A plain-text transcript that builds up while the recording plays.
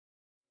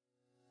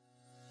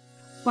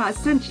Well,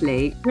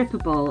 essentially,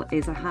 GripAble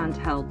is a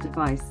handheld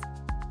device,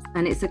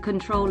 and it's a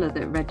controller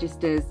that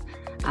registers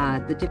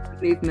the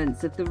different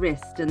movements of the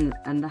wrist and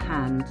the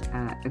hand,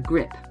 a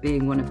grip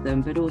being one of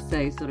them, but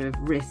also sort of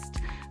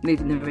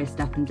moving the wrist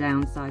up and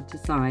down, side to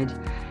side.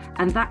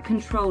 And that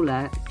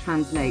controller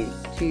translates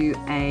to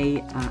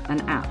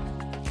an app,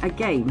 a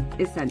game,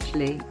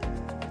 essentially.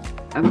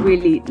 A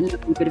really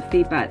lovely bit of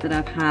feedback that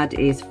I've had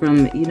is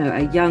from,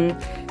 a young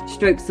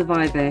stroke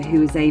survivor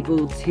who is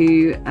able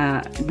to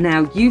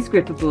now use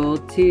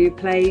GripAble to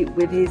play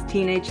with his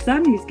teenage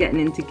son who's getting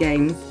into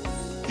games.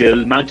 The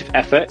amount of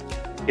effort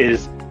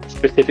is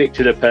specific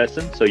to the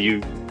person, so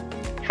you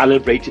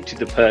calibrate it to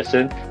the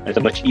person. It's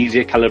a much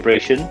easier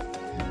calibration.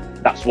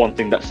 That's one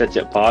thing that sets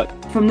it apart.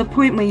 From the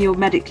point where you're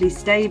medically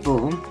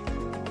stable,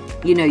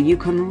 you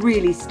can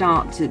really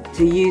start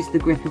to use the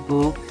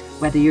GripAble,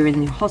 whether you're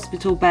in your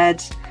hospital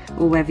bed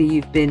or whether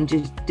you've been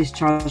just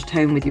discharged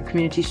home with your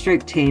community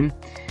stroke team.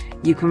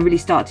 You can really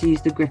start to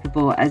use the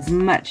GripAble as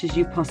much as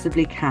you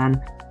possibly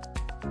can.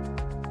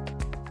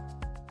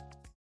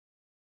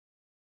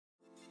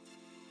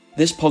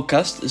 This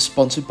podcast is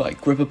sponsored by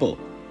GripAble,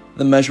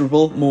 the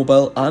measurable,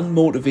 mobile and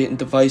motivating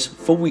device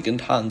for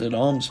weakened hand and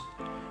arms.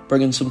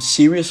 Bringing some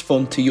serious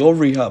fun to your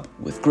rehab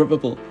with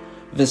GripAble.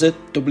 Visit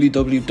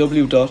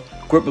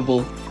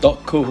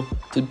www.gripable.co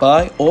to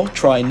buy or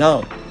try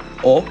now,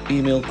 or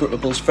email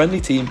GripAble's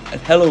friendly team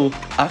at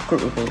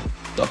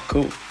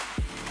hello@gripable.co.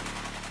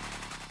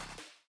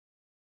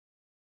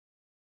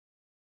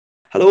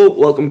 Hello,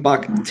 welcome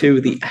back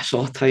to the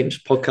SR Times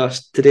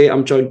podcast. Today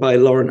I'm joined by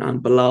Lauren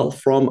and Bilal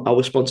from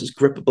our sponsors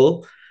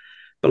GripAble.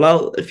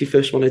 Bilal, if you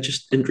first want to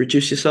just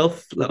introduce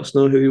yourself, let us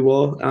know who you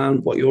are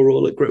and what your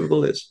role at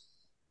GripAble is.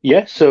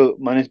 Yeah, so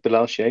my name is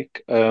Bilal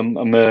Sheikh. I'm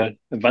an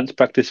advanced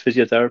practice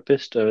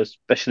physiotherapist.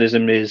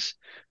 Specialism is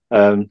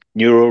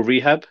neuro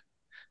rehab,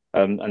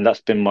 and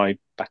that's been my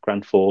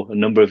background for a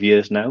number of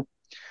years now.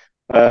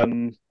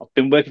 I've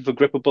been working for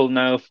GripAble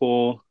now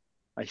for,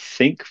 I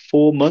think,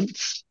 4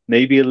 months,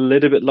 maybe a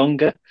little bit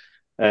longer.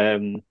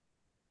 And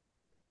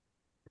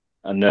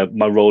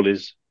my role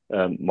is,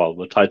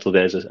 the title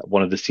there is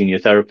one of the senior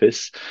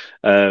therapists.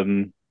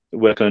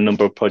 Work on a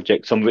number of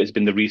projects. Some of it has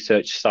been the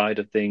research side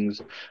of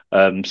things.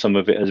 Some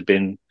of it has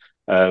been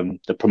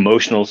the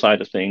promotional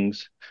side of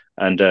things.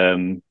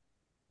 And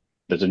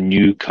there's a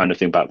new kind of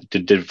thing about the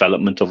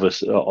development of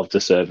the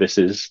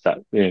services that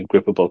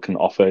GripAble can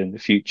offer in the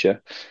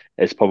future.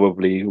 It's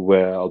probably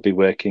where I'll be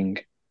working,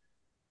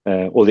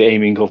 or the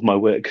aiming of my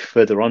work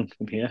further on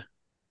from here.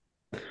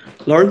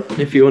 Lauren,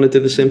 if you want to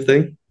do the same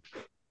thing.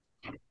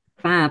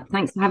 Fab.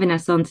 Thanks for having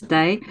us on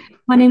today.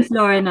 My name's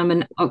Lauren. I'm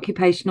an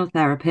occupational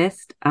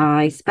therapist.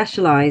 I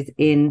specialise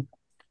in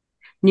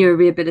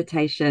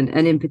neurorehabilitation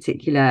and in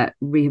particular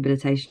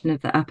rehabilitation of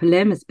the upper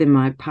limb. Has been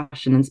my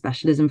passion and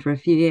specialism for a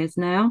few years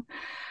now.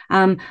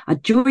 I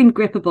joined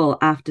GripAble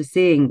after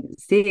seeing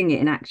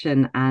it in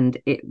action, and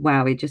it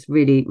just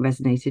really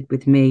resonated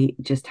with me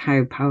just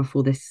how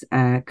powerful this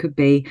could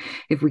be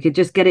if we could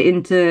just get it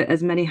into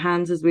as many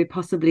hands as we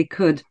possibly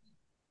could.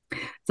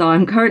 So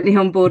I'm currently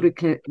on board with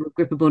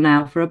GripAble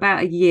now for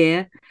about a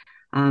year.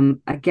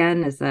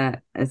 Again, as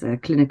a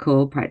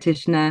clinical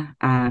practitioner,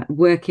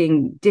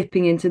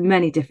 dipping into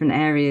many different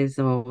areas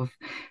of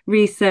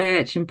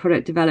research and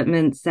product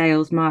development,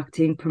 sales,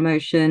 marketing,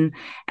 promotion,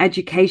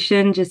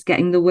 education, just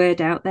getting the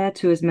word out there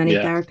to as many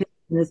therapists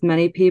and as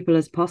many people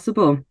as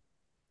possible.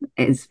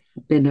 It's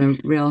been a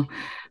real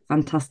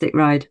fantastic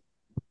ride.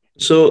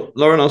 So,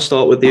 Lauren, I'll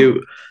start with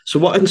you. So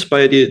what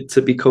inspired you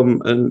to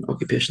become an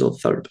occupational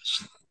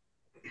therapist?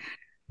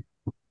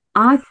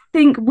 I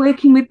think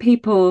working with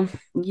people,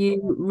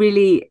 you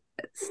really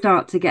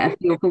start to get a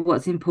feel for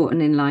what's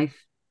important in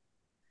life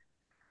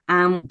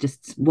and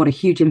just what a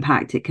huge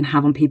impact it can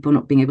have on people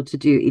not being able to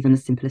do even the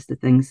simplest of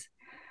things,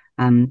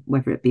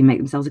 whether it be make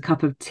themselves a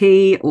cup of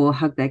tea or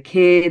hug their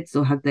kids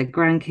or hug their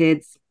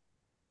grandkids.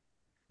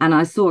 And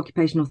I saw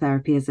occupational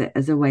therapy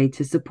as a way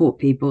to support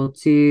people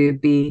to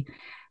be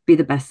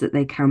the best that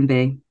they can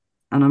be.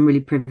 And I'm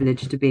really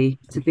privileged to be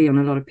on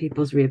a lot of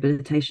people's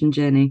rehabilitation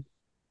journey.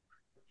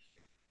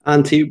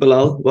 And to you,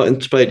 Bilal, what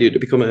inspired you to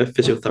become a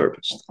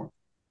physiotherapist?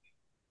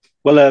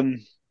 Well,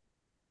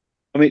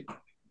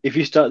 if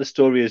you start the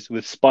story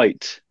with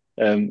spite,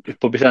 it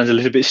probably sounds a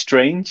little bit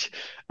strange.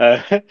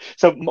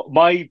 So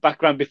my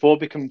background before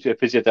becoming a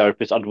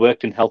physiotherapist, I'd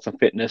worked in health and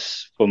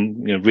fitness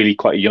from really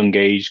quite a young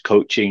age,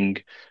 coaching,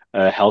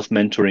 health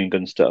mentoring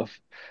and stuff.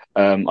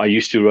 I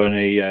used to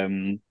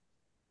run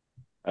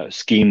a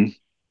scheme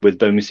with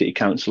Birmingham City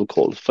Council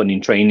called Funding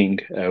Training,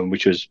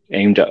 which was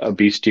aimed at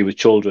obesity with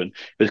children.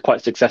 It was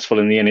quite successful,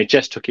 and the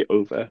NHS took it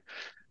over.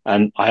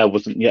 And I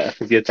wasn't yet a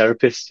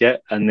physiotherapist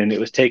yet, and then it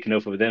was taken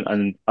over with them,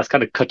 and I was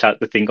kind of cut out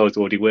the thing I was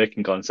already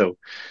working on. So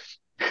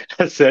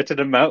a certain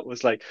amount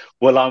was like,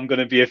 well, I'm going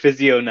to be a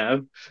physio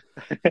now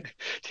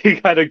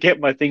to kind of get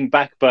my thing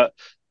back. But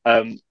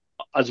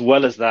as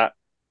well as that,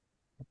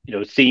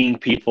 seeing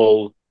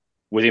people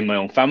within my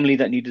own family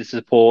that needed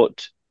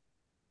support,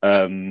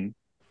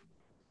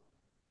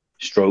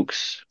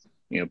 strokes,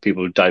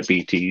 people with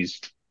diabetes,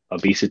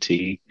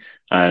 obesity,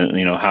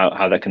 and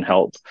how that can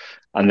help.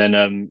 And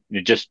then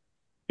just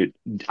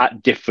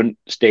at different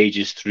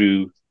stages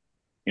through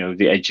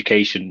the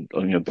education,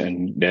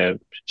 and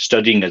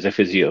studying as a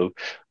physio,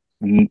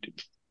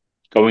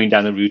 going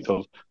down the route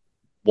of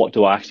what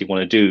do I actually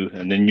want to do,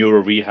 and then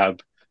neuro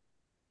rehab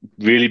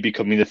really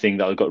becoming the thing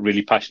that I got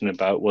really passionate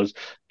about. Was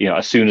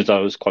as soon as I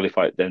was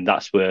qualified, then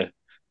that's where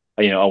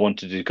I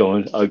wanted to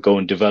go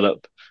and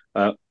develop.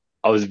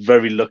 I was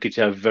very lucky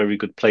to have very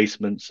good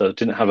placement, so I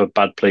didn't have a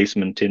bad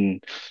placement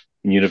in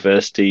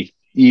university.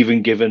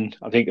 Even given,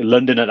 I think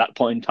London at that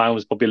point in time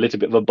was probably a little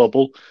bit of a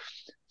bubble,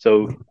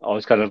 so I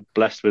was kind of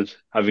blessed with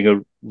having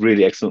a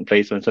really excellent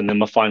placement. And then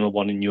my final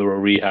one in neuro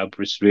rehab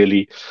was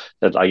really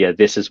that, yeah,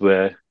 this is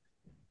where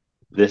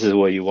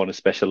you want to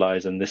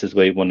specialize, and this is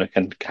where you want to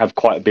can have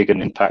quite a big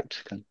an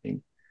impact kind of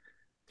thing.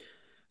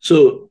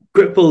 So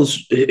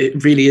GripAble,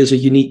 it really is a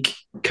unique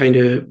kind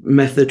of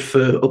method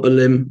for upper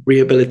limb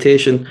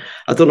rehabilitation.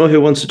 I don't know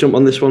who wants to jump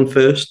on this one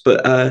first,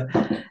 but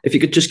if you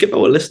could just give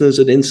our listeners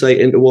an insight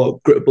into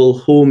what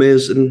GripAble Home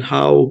is and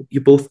how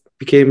you both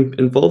became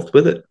involved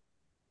with it.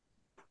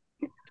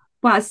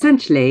 Well,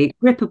 essentially,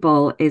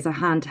 GripAble is a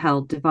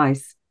handheld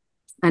device,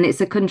 and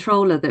it's a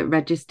controller that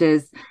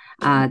registers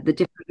the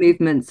different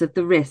movements of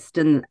the wrist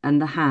and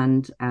the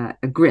hand, a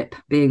grip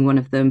being one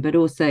of them, but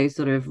also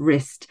sort of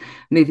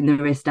moving the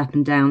wrist up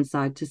and down,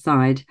 side to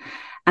side.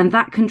 And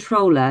that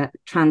controller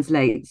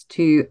translates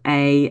to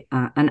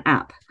an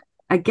app,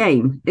 a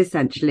game,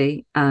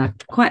 essentially,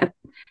 quite a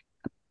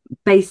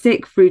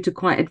basic through to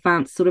quite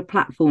advanced sort of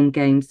platform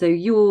game. So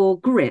your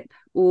grip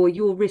or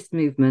your wrist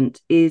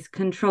movement is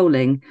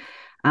controlling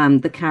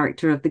the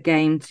character of the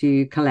game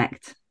to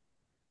collect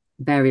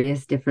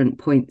various different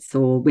points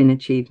or win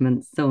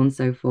achievements, so on and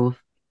so forth.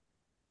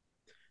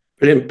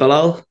 Brilliant.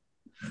 Bilal?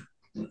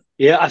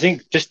 Yeah, I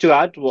think just to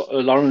add what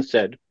Lauren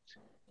said,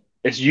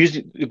 it's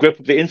using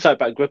the insight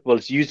about GripAble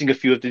is using a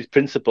few of these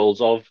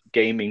principles of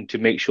gaming to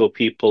make sure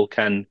people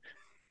can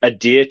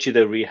adhere to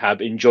the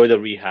rehab, enjoy the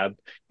rehab.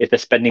 If they're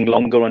spending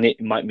longer on it,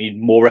 it might mean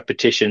more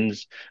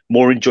repetitions,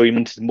 more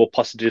enjoyment, more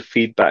positive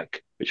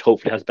feedback, which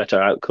hopefully has better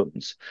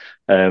outcomes.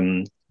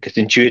 Because it's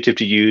intuitive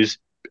to use,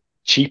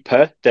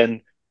 cheaper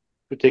than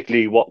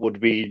particularly what would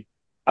be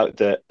out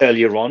there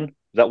earlier on.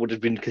 That would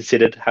have been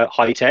considered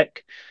high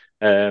tech,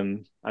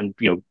 and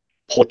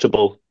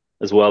portable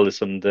as well as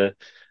some of the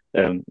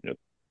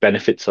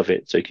benefits of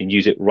it. So you can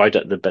use it right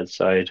at the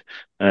bedside.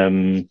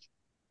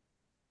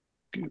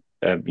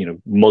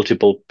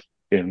 Multiple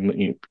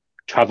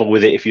travel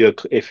with it if you're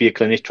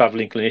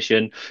traveling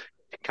clinician,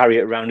 carry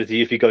it around with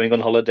you if you're going on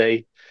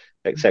holiday,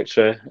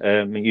 etc.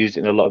 And use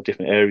it in a lot of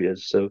different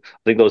areas. So I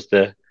think those are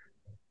the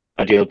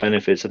ideal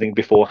benefits. I think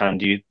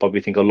beforehand you'd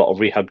probably think a lot of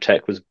rehab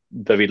tech was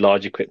very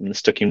large equipment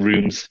stuck in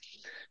rooms.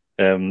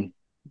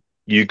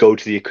 You go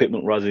to the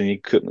equipment rather than the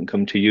equipment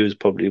come to you is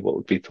probably what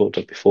would be thought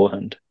of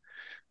beforehand.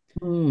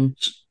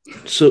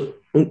 So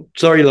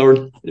sorry,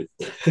 Lauren.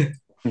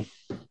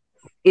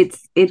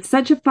 It's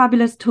such a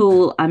fabulous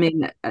tool. I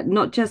mean,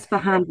 not just for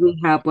hand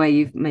rehab where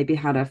you've maybe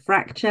had a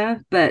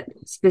fracture, but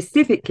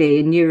specifically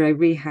in neuro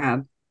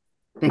rehab,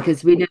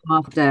 because we know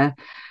after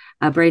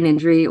a brain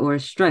injury or a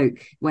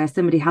stroke where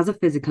somebody has a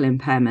physical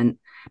impairment,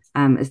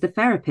 as the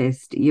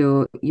therapist,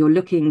 you're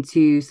looking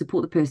to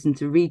support the person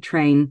to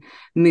retrain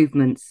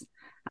movements,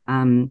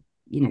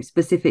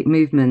 specific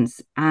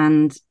movements,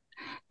 and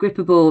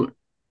GripAble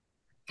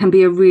can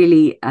be a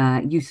really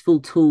useful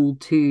tool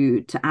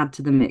to add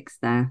to the mix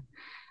there.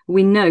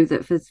 We know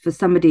that for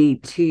somebody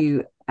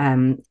to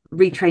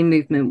retrain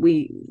movement,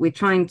 we're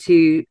trying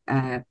to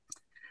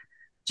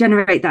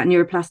generate that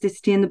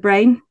neuroplasticity in the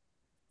brain.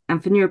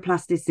 And for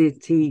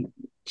neuroplasticity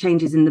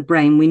changes in the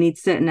brain, we need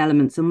certain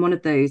elements. And one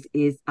of those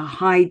is a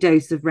high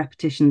dose of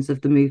repetitions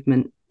of the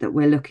movement that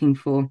we're looking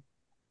for.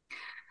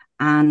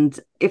 And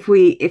if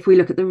we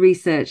look at the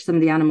research, some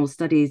of the animal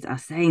studies are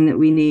saying that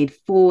we need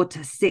 400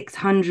 to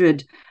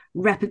 600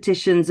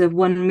 repetitions of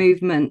one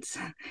movement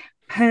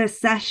per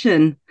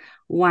session.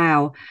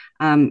 Wow.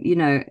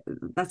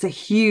 That's a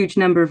huge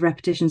number of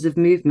repetitions of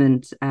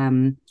movement.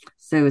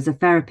 So as a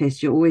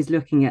therapist, you're always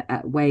looking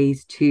at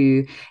ways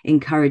to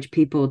encourage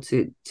people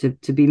to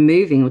be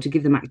moving or to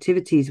give them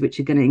activities which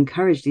are going to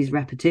encourage these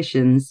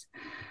repetitions.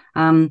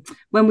 When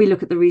we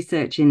look at the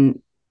research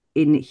in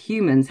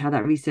humans, how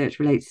that research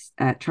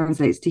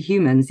translates to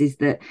humans is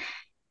that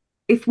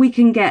if we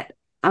can get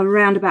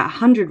around about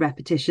 100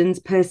 repetitions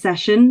per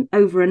session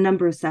over a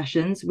number of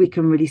sessions, we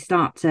can really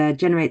start to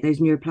generate those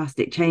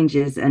neuroplastic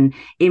changes and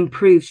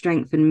improve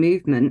strength and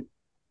movement.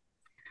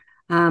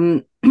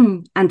 And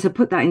to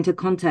put that into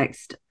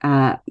context,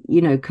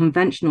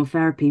 conventional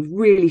therapy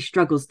really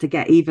struggles to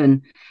get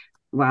even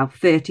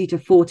 30 to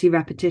 40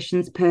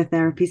 repetitions per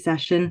therapy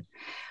session.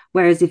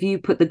 Whereas if you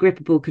put the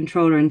GripAble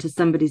controller into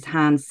somebody's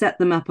hands, set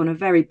them up on a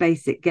very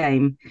basic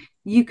game,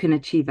 you can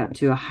achieve up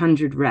to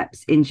 100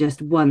 reps in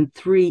just 1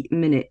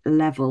 3-minute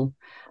level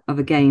of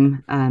a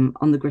game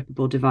on the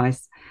GripAble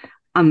device.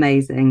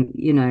 Amazing,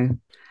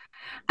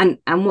 And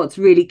what's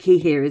really key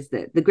here is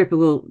that the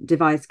GripAble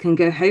device can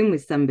go home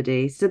with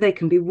somebody, so they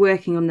can be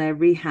working on their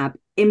rehab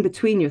in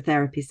between your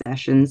therapy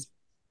sessions.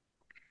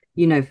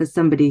 For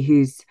somebody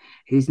who's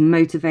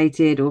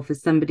motivated, or for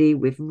somebody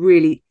with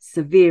really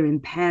severe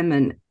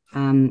impairment,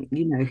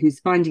 who's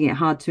finding it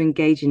hard to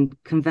engage in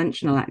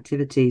conventional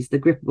activities, the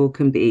GripAble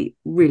can be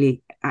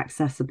really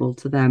accessible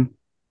to them.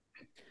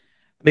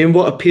 I mean,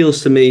 what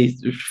appeals to me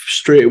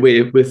straight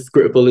away with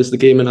GripAble is the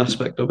gaming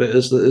aspect of it.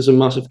 As a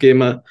massive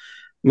gamer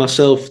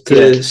myself,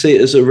 to see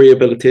it as a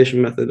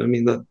rehabilitation method, I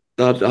mean,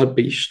 I'd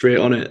be straight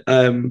on it.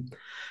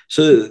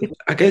 So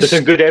I guess there's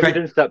some good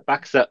evidence that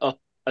backs that up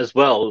as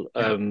well.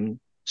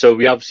 So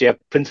we obviously have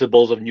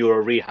principles of neuro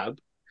rehab,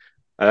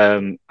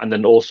 and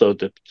then also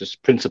the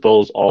just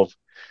principles of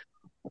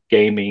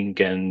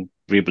gaming and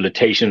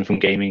rehabilitation from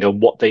gaming,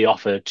 and what they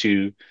offer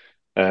to,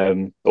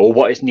 or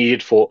what is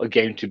needed for a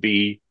game to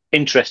be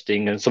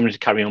interesting and somebody to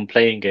carry on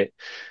playing it.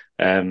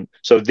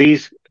 So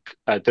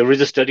there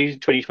is a study in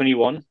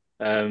 2021.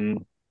 I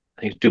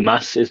think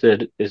Dumas is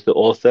the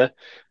author,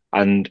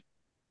 and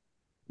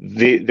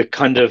the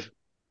kind of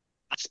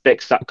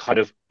aspects that kind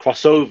of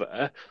cross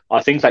over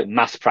are things like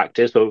mass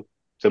practice. So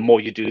the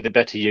more you do, the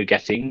better you're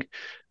getting.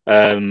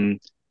 The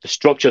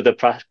structure of the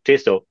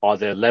practice, or are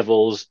there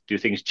levels? Do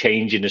things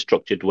change in a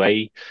structured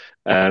way?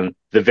 The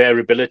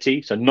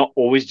variability, so not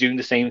always doing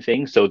the same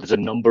thing. So there's a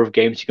number of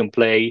games you can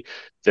play.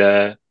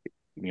 How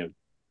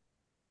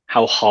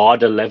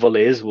hard a level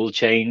is will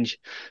change.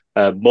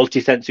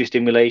 Multi-sensory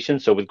stimulation.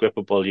 So with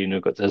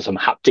GripAble, there's some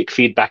haptic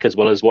feedback as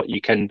well as what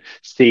you can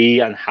see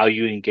and how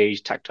you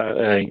engage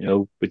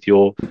tactile, with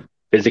your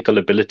physical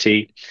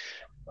ability.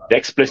 The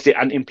explicit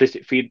and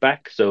implicit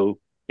feedback. So,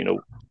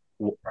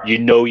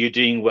 you're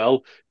doing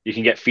well. You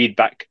can get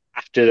feedback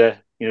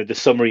after the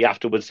summary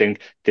afterwards, saying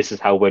this is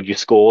how well you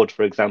scored,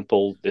 for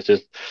example. This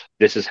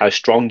is how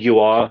strong you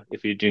are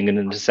if you're doing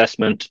an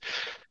assessment.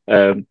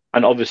 And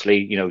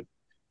obviously,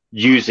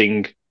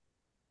 using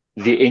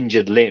the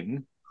injured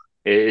limb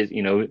is,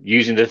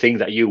 using the thing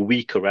that you're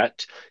weaker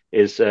at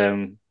is,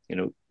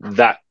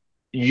 that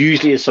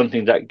usually is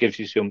something that gives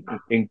you some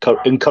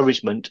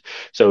encouragement.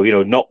 So,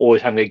 not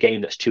always having a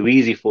game that's too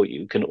easy for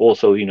you can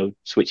also,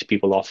 switch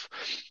people off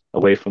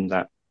away from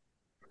that.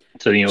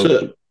 So,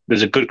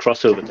 there's a good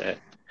crossover there.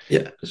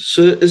 Yeah.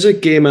 So as a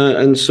gamer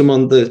and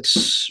someone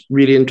that's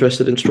really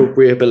interested in stroke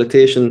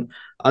rehabilitation,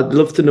 I'd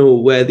love to know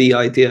where the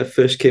idea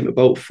first came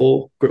about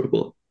for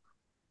GripAble.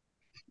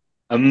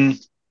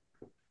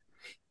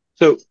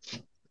 So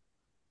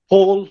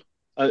Paul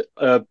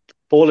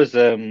is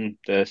the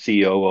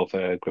CEO of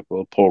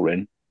GripAble, Paul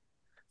Rinn.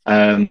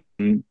 I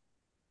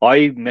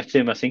met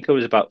him, I think it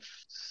was about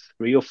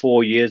 3 or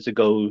 4 years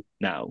ago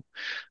now.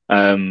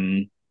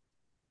 And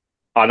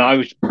I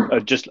was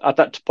just at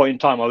that point in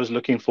time, I was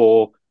looking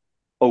for,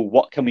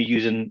 what can we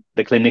use in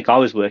the clinic I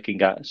was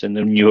working at, so in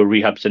the neuro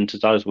rehab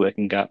centers I was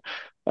working at.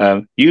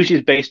 Usually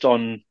it's based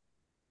on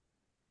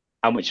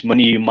how much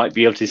money you might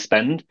be able to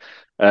spend.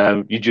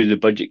 You do the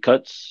budget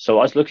cuts. So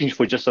I was looking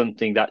for just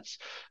something that's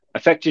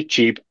effective,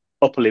 cheap,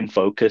 upper limb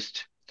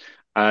focused.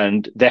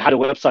 And they had a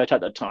website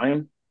at that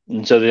time.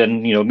 And so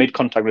then, made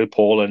contact with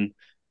Paul, and,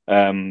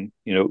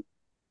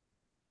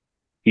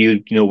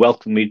 he,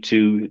 welcomed me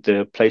to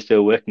the place they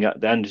were working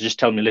at then to just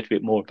tell me a little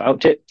bit more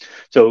about it.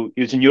 So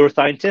he was a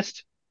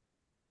neuroscientist,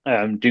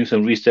 doing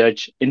some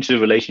research into the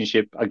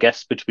relationship, I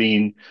guess,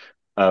 between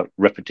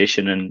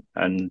repetition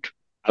and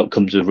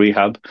outcomes of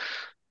rehab,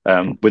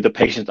 with the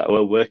patients that they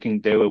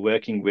were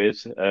working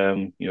with,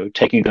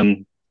 taking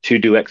them to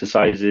do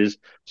exercises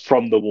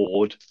from the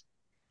ward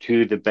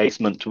to the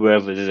basement, to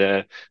wherever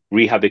the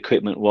rehab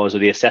equipment was or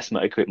the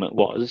assessment equipment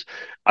was.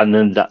 And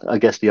then that, I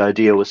guess the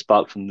idea was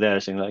sparked from there,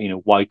 saying that,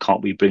 why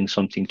can't we bring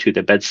something to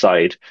the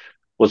bedside,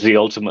 was the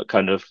ultimate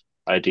kind of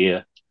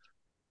idea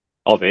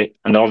of it.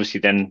 And obviously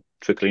then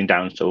trickling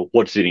down. So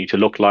what does it need to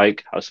look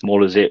like? How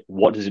small is it?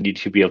 What does it need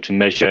to be able to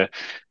measure?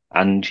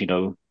 And,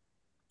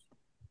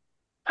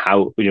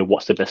 how,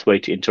 what's the best way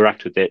to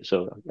interact with it?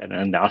 So,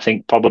 and I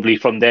think probably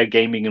from there,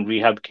 gaming and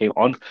rehab came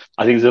on.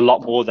 I think there's a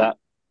lot more that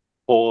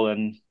Paul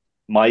and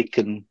Mike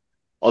and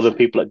other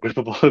people at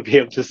GripAble will be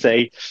able to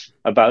say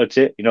about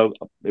it,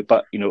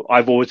 but,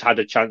 I've always had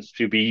a chance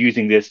to be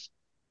using this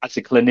as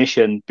a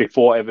clinician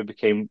before I ever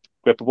became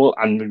GripAble,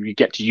 and we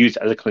get to use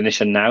it as a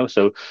clinician now.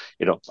 So,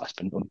 I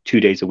spend 2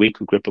 days a week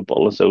with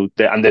GripAble. So,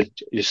 they're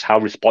just how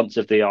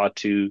responsive they are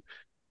to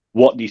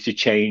what needs to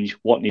change,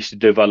 what needs to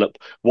develop,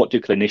 what do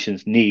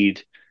clinicians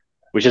need,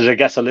 which is, I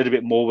guess, a little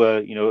bit more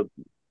where,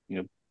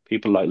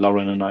 people like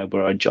Lauren and I,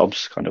 where our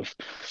jobs kind of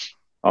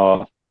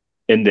are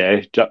in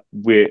there,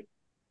 we're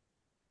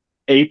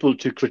able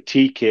to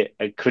critique it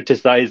and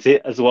criticize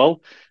it as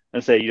well,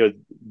 and say,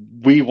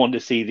 we want to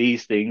see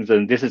these things,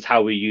 and this is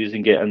how we're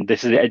using it, and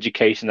this is the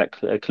education that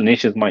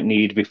clinicians might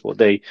need before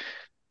they,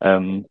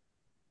 or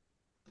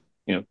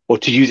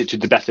to use it to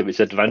the best of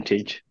its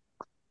advantage.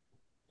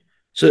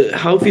 So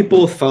how have you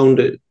both found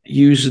it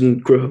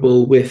using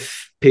GripAble with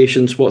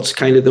patients? What's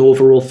kind of the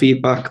overall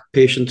feedback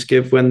patients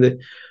give when they're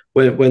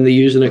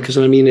using it? Because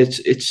I mean,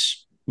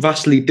 it's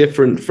vastly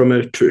different from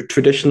a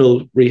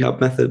traditional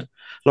rehab method.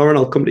 Lauren,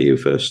 I'll come to you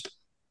first.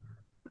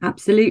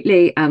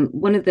 Absolutely.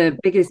 One of the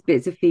biggest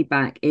bits of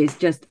feedback is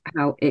just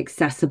how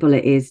accessible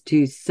it is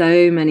to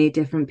so many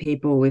different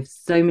people with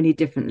so many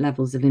different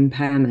levels of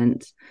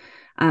impairment.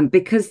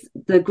 Because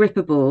the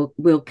GripAble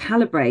will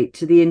calibrate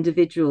to the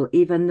individual,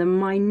 even the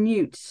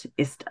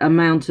minutest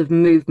amount of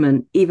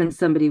movement, even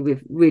somebody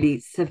with really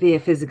severe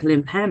physical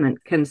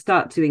impairment can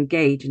start to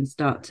engage and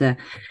start to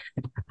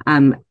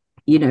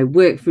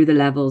work through the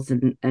levels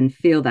and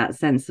feel that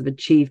sense of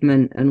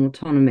achievement and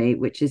autonomy,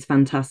 which is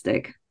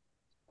fantastic.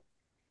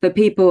 For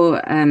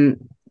people,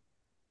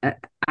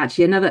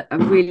 actually a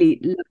really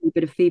lovely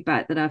bit of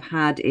feedback that I've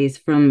had is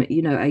from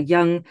a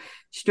young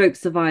stroke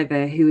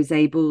survivor who is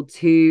able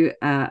to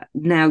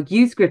now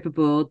use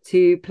GripAble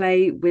to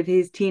play with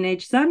his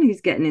teenage son who's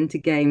getting into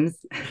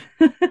games.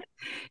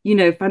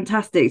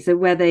 Fantastic. So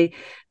where they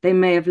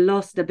may have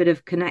lost a bit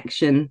of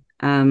connection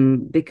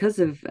because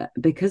of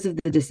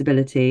the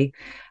disability,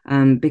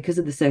 because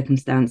of the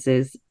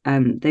circumstances,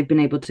 they've been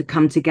able to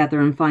come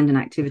together and find an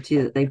activity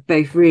that they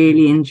both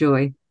really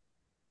enjoy,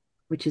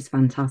 which is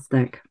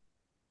fantastic.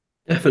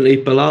 Definitely.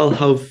 Bilal,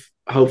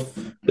 how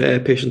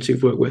patients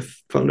you've worked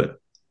with found it?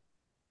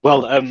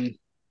 Well,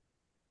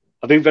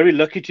 I've been very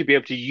lucky to be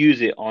able to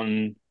use it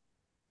on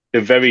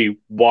a very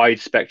wide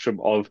spectrum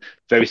of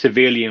very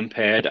severely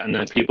impaired and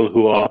then people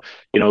who are,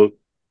 I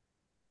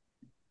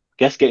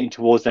guess getting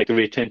towards like a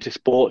return to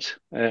sport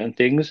and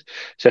things.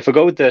 So if I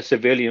go with the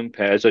severely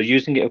impaired, so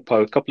using it a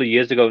couple of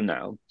years ago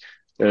now,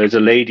 there's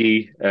a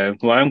lady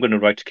who I am going to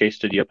write a case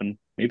study up and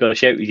maybe I'll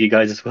share it with you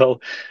guys as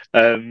well.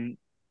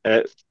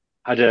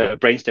 Had a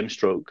brainstem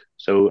stroke.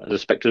 So as a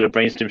spectator of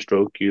brainstem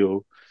stroke,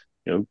 you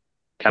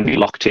can be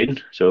locked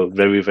in. So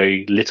very,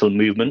 very little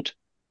movement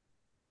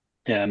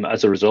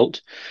as a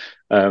result.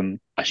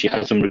 She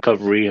had some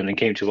recovery and then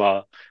came to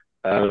our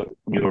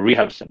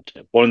rehab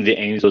center. One of the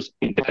aims was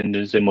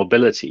independence and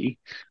mobility.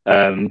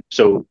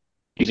 So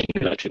using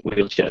an electric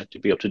wheelchair to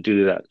be able to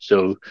do that.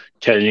 So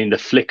turning the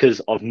flickers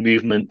of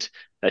movement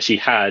that she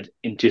had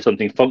into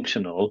something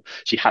functional,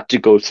 she had to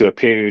go through a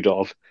period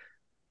of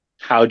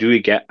how do we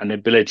get an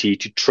ability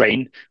to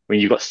train when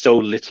you've got so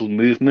little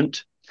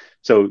movement?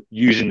 So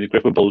using the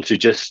GripAble to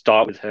just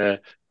start with her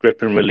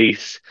grip and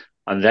release,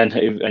 and then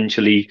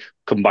eventually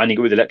combining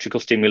it with electrical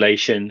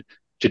stimulation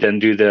to then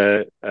do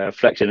the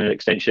flexion and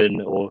extension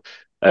or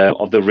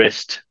of the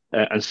wrist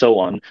and so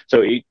on.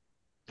 So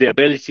the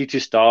ability to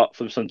start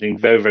from something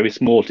very, very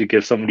small to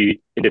give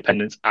somebody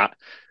independence at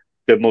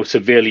the most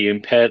severely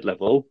impaired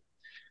level.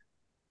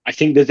 I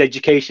think there's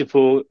education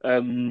for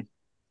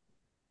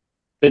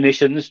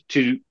clinicians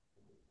to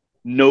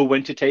know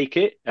when to take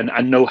it and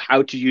know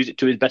how to use it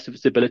to its best of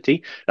its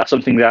ability. That's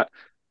something that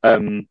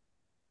a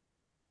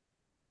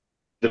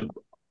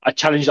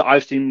challenge that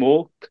I've seen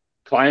more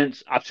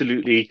clients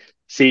absolutely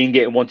seeing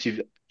it, and once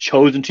you've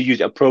chosen to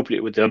use it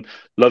appropriately with them,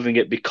 loving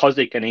it because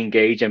they can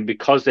engage and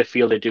because they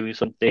feel they're doing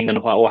something and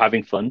or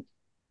having fun.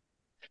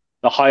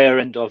 The higher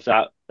end of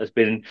that has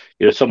been,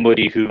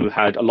 somebody who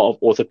had a lot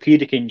of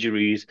orthopedic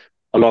injuries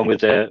along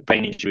with their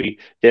brain injury.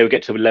 They would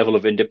get to a level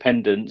of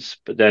independence,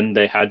 but then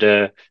they had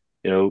a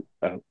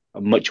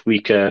much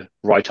weaker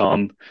right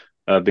arm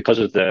because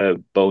of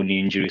the bony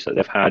injuries that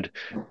they've had.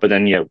 But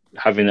then,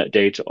 having that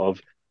data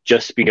of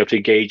just being able to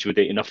engage with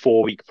it in a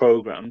 4-week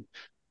program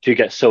to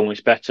get so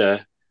much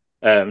better,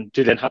 to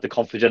then have the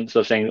confidence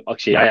of saying,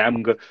 actually,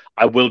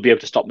 I will be able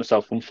to stop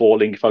myself from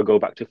falling if I go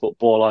back to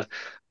football,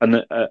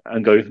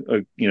 and go,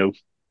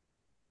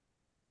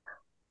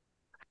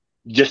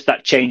 just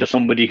that change of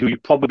somebody who you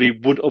probably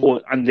would have,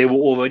 and they were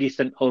already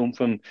sent home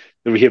from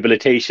the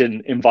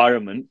rehabilitation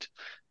environment,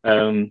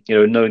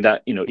 knowing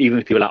that,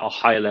 even people at a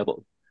higher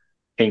level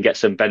can get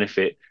some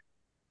benefit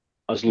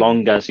as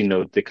long as, the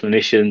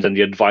clinicians and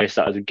the advice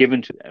that is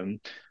given to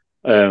them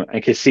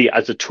and can see it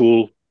as a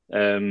tool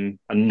and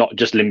not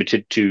just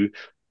limited to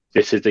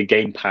this is a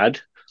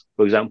gamepad,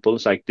 for example.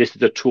 It's like this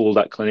is a tool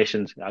that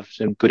clinicians have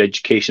some good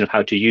education of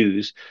how to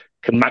use,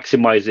 can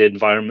maximize the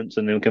environments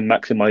and then can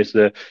maximize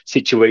the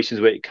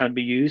situations where it can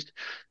be used.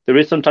 There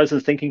is sometimes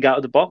some thinking out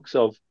of the box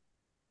of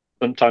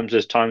sometimes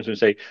there's times when we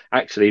say,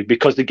 actually,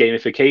 because the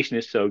gamification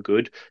is so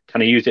good,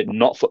 can I use it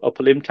not for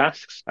upper limb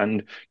tasks?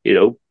 And,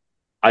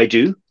 I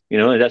do,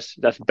 that's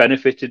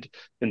benefited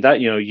in that,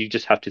 you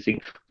just have to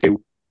think, okay,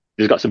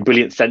 there's got some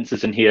brilliant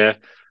sensors in here.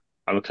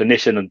 I'm a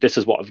clinician and this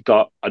is what I've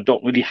got. I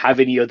don't really have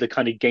any other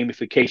kind of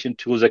gamification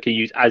tools I can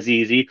use as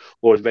easy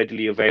or as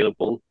readily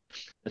available.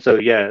 And so,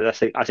 yeah,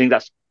 I think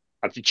that's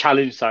the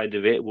challenge side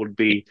of it would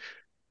be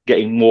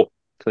getting more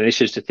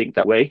clinicians to think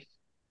that way.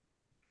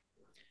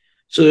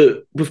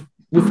 So we've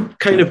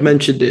kind of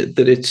mentioned it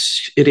that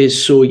it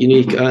is so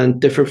unique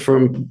and different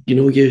from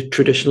your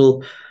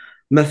traditional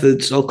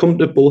methods. I'll come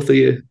to both of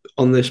you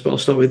on this, but I'll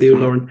start with you,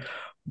 Lauren.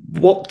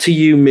 What to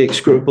you makes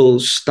GripAble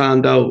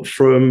stand out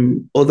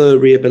from other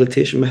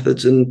rehabilitation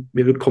methods and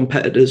maybe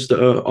competitors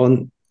that are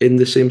in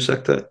the same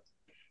sector?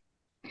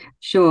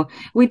 Sure.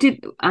 We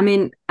did, I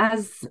mean,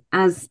 as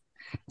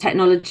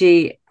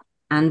technology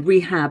and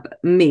rehab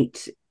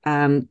meet,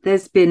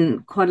 There's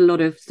been quite a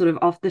lot of sort of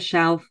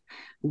off-the-shelf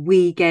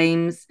Wii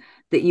games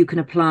that you can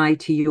apply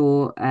to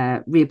your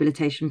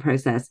rehabilitation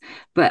process.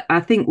 But I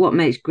think what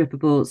makes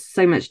GripAble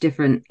so much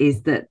different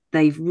is that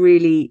they've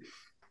really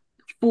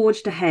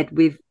forged ahead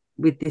with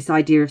this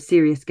idea of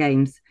serious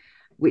games,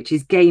 which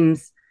is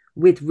games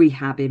with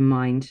rehab in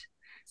mind.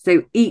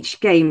 So each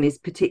game is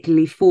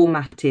particularly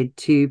formatted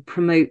to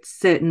promote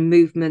certain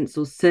movements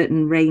or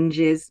certain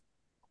ranges,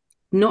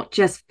 not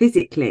just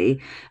physically,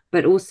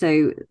 but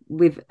also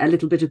with a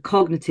little bit of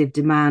cognitive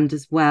demand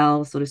as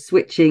well, sort of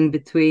switching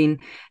between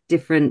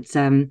different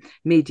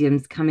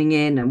mediums coming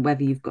in, and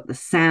whether you've got the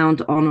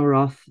sound on or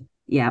off.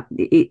 Yeah,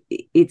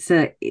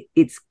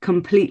 it's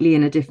completely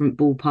in a different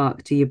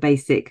ballpark to your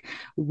basic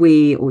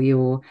Wii or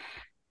your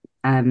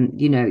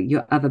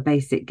your other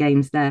basic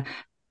games there.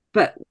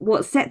 But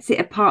what sets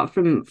it apart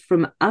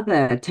from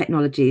other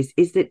technologies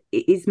is that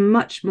it is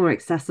much more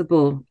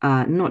accessible,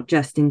 not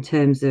just in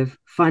terms of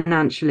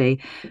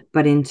financially,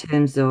 but in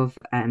terms of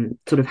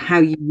sort of how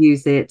you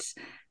use it,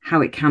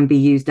 how it can be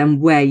used,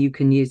 and where you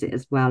can use it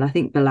as well. I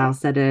think Bilal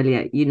said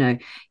earlier,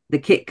 the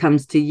kit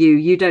comes to you.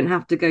 You don't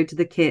have to go to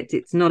the kit.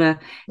 It's not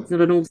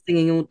an all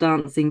singing, all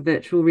dancing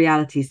virtual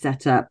reality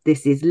setup.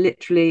 This is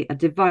literally a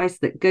device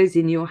that goes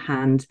in your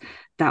hand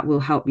that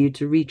will help you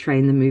to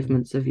retrain the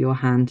movements of your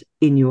hand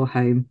in your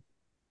home.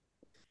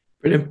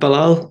 Brilliant.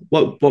 Bilal,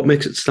 what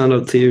makes it stand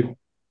out to you?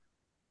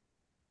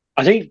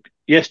 I think,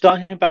 yeah,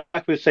 starting back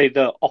with, say,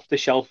 the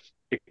off-the-shelf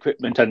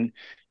equipment, and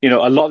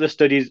a lot of the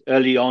studies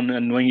early on,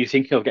 and when you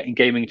think of getting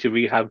gaming to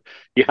rehab,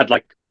 you had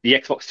like the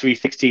Xbox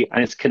 360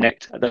 and its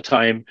Kinect at the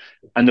time,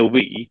 and the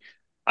Wii,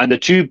 and the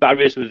two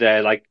barriers were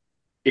there. Like,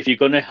 if you're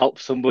going to help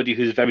somebody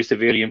who's very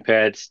severely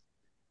impaired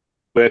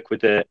work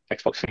with the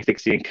Xbox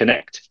 360 and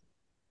Kinect,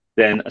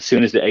 then as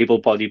soon as the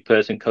able-bodied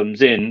person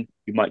comes in,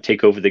 you might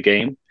take over the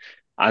game,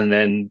 and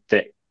then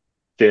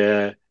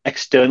the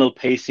external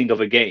pacing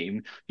of a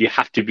game, you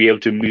have to be able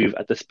to move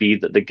at the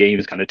speed that the game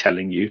is kind of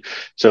telling you.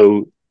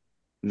 So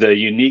the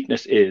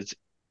uniqueness is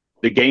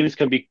the games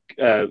can be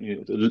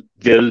the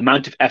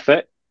amount of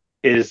effort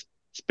is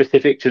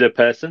specific to the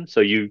person. So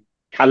you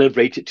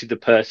calibrate it to the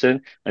person,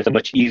 and it's a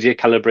much easier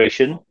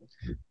calibration.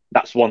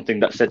 That's one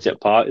thing that sets it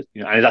apart,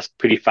 and that's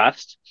pretty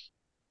fast.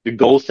 The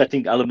goal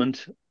setting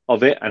element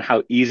of it and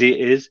how easy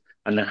it is,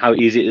 and then how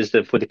easy it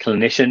is for the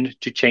clinician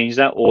to change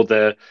that, or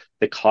the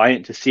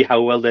client to see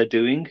how well they're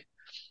doing.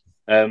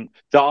 There's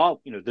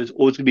always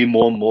going to be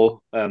more and more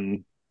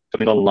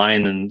coming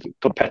online, and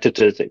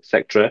competitors,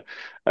 etc.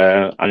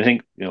 And I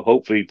think,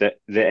 hopefully the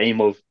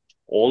aim of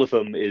all of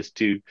them is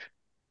to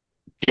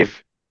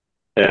give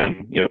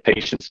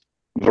patients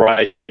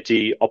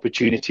variety,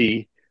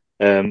 opportunity,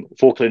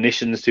 for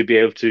clinicians to be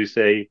able to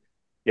say,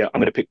 yeah,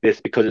 I'm going to pick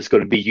this because it's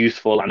going to be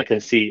useful and I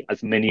can see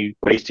as many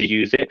ways to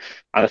use it.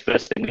 And the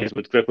first thing is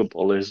with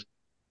GripAble is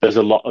there's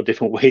a lot of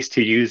different ways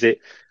to use it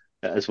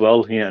as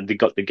well. And they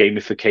got the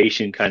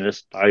gamification kind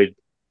of side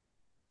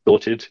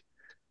sorted.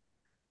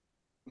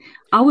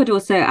 I would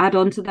also add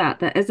on to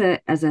that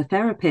as a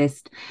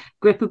therapist,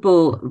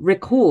 GripAble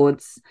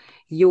records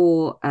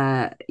your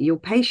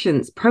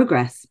patient's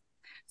progress.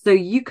 So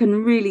you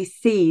can really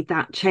see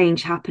that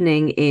change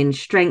happening in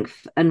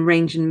strength and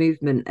range and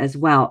movement as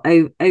well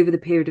over the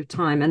period of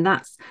time. And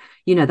that's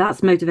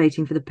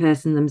motivating for the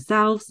person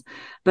themselves.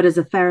 But as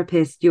a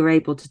therapist, you're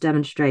able to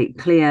demonstrate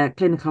clear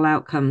clinical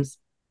outcomes.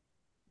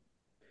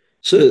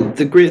 So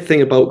the great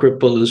thing about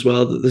GripAble as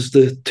well, that there's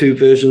the two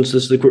versions.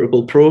 There's the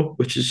GripAble Pro,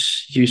 which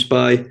is used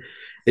by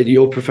in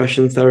your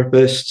profession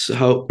therapists.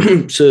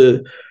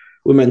 So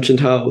we mentioned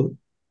how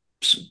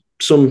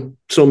some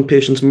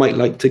patients might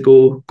like to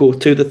go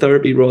to the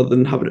therapy rather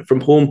than having it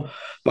from home.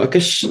 But I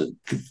guess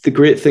the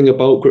great thing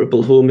about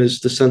GripAble Home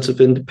is the sense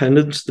of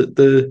independence that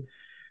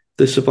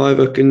the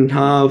survivor can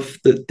have,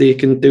 that they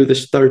can do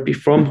this therapy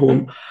from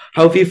home.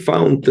 How have you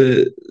found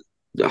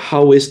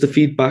how is the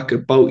feedback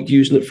about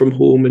using it from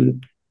home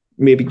and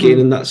maybe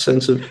gaining that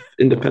sense of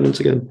independence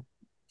again?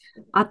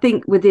 I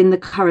think within the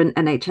current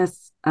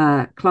NHS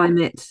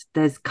climate,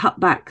 there's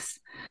cutbacks.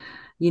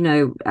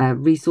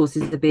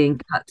 Resources are being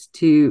cut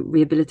to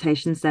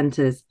rehabilitation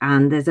centres,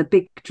 and there's a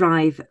big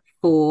drive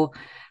for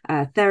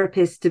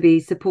therapists to be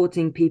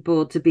supporting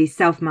people to be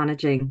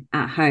self-managing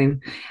at home.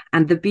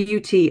 And the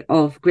beauty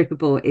of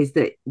GripAble is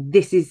that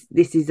this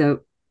is a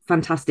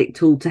fantastic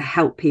tool to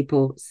help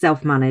people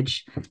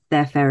self-manage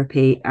their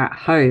therapy at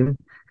home.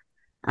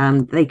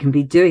 They can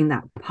be doing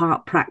that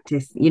part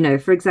practice.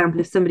 For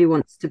example, if somebody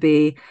wants to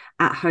be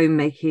at home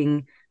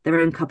making their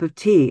own cup of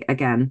tea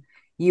again,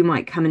 you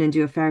might come in and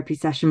do a therapy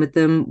session with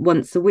them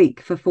once a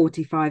week for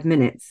 45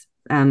 minutes,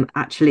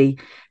 actually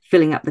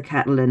filling up the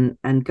kettle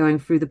and going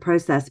through the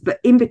process. But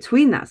in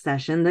between that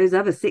session, those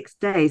other 6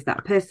 days,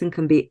 that person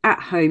can be at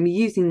home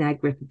using their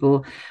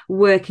GripAble,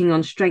 working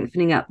on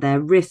strengthening up their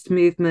wrist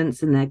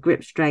movements and their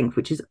grip strength,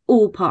 which is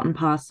all part and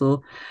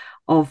parcel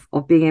of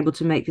being able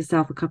to make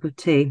yourself a cup of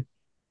tea.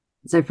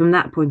 So from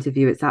that point of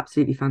view, it's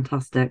absolutely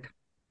fantastic.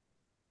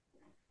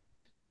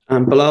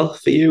 And Bilal,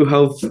 for you,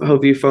 how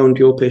have you found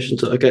your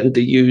patients that are getting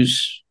to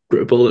use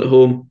GripAble at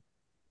home?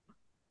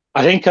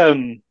 I think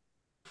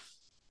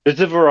there's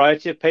a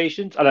variety of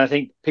patients, and I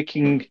think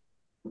picking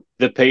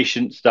the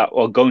patients that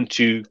are going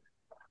to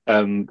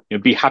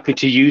be happy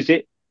to use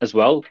it as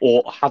well,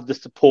 or have the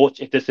support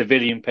if they're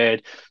severely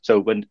impaired. So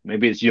when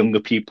maybe it's younger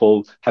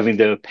people, having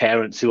their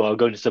parents who are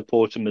going to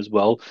support them as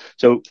well.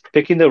 So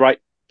picking the right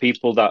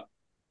people that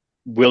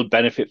will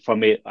benefit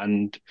from it,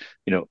 and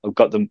have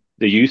got the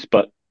use.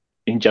 But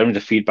in general,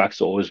 the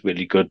feedback's always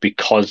really good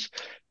because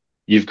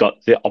you've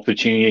got the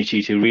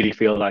opportunity to really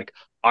feel like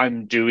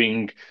I'm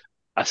doing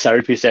a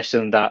therapy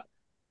session that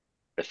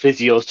the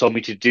physios told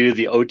me to do,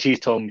 the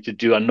OTs told me to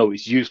do. I know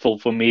it's useful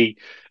for me.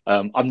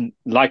 I'm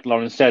like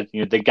Lauren said,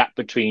 the gap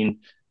between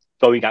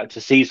going out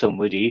to see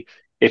somebody.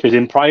 If it's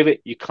in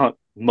private, you can't.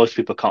 Most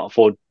people can't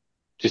afford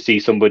to see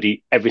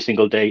somebody every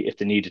single day if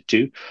they needed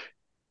to.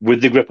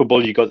 With the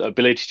GripAble, you got the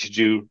ability to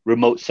do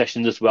remote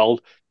sessions as well,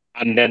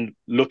 and then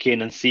look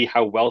in and see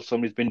how well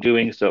somebody's been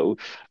doing. So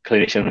a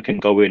clinician can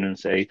go in and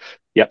say,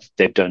 yep,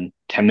 they've done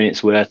 10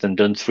 minutes worth and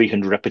done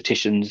 300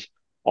 repetitions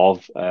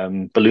of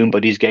Balloon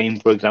Buddies game,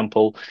 for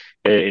example,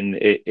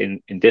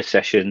 in this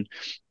session.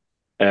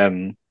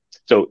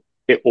 So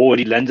it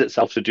already lends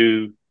itself to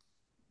do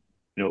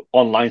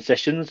online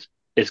sessions.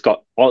 It's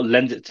got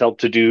lends itself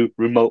to do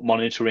remote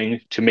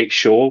monitoring to make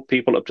sure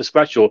people are up to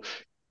scratch, or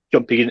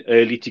jumping in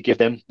early to give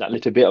them that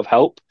little bit of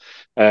help,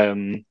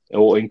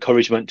 or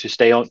encouragement to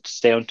stay on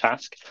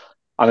task.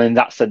 And in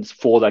that sense,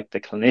 for like the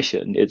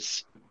clinician,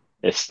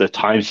 it's the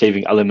time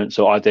saving element.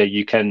 So either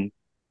you can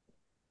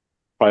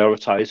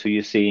prioritize who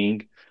you're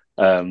seeing,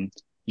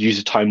 use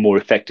the time more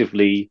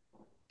effectively,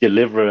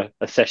 deliver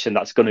a session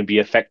that's going to be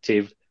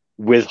effective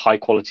with high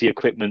quality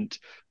equipment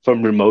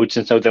from remote.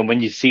 And so then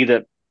when you see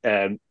that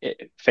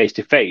face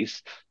to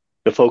face,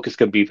 the focus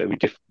can be very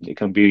different. It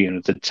can be,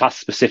 the task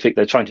specific.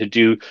 They're trying to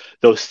do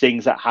those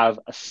things that have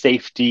a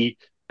safety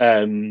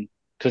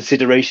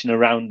consideration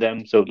around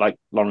them. So, like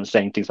Lauren's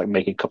saying, things like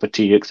making a cup of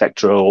tea,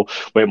 etc., or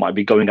where it might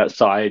be going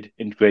outside,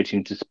 integrating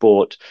into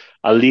sport.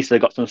 At least they've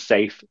got some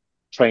safe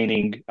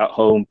training at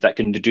home that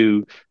can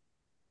do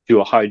to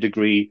a high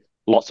degree,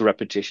 lots of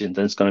repetitions,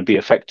 and it's going to be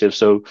effective.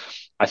 So,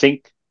 I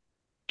think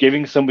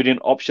giving somebody an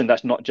option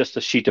that's not just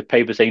a sheet of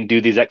paper saying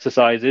do these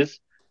exercises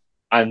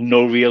and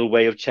no real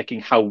way of checking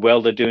how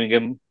well they're doing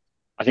them.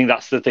 I think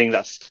that's the thing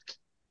that's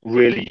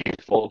really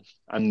useful.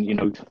 And,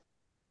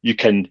 you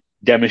can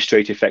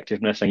demonstrate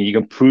effectiveness and you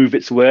can prove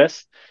it's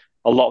worth.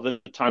 A lot of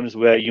the times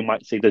where you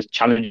might see there's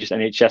challenges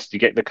NHS to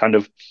get the kind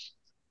of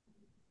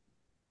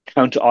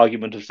counter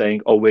argument of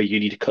saying, oh, where you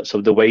need to cut some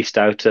of the waste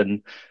out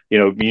and,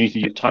 you need to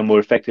use time more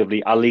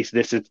effectively. At least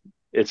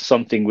it's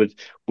something with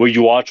where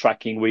you are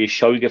tracking, where you're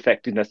showing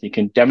effectiveness and you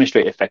can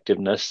demonstrate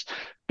effectiveness,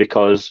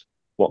 because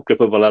what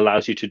GripAble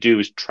allows you to do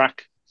is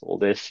track all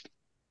this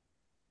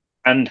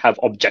and have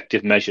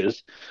objective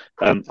measures.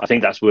 I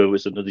think that's where it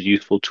was another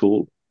useful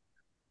tool.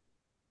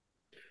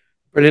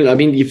 Brilliant. I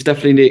mean, you've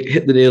definitely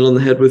hit the nail on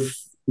the head with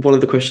one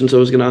of the questions I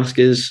was going to ask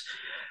is,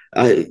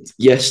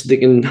 yes, they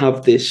can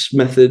have this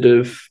method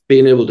of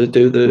being able to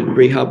do the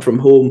rehab from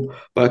home,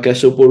 but I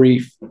guess a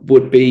worry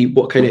would be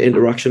what kind of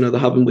interaction are they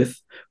having with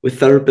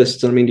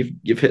therapists? I mean,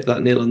 you've hit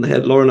that nail on the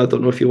head, Lauren. I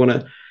don't know if you want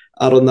to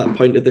add on that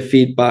point of the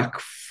feedback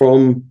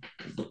from,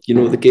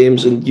 the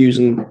games and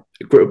using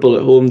GripAble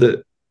at home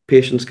that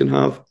patients can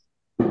have.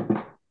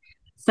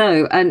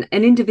 So an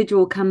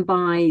individual can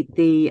buy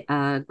the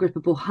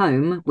GripAble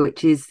Home,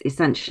 which is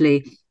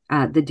essentially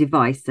the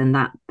device, and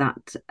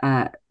that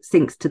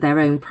syncs to their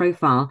own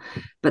profile.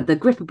 But the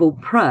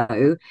GripAble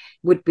Pro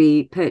would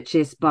be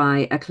purchased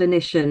by a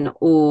clinician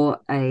or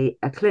a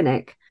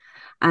clinic,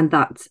 and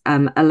that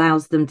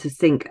allows them to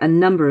sync a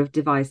number of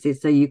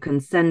devices. So you can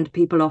send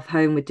people off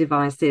home with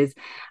devices,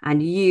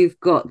 and you've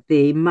got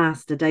the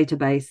master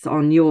database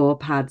on your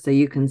pad, so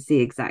you can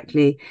see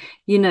exactly,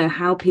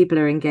 how people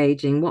are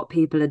engaging, what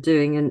people are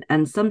doing.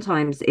 And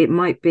sometimes it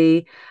might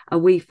be a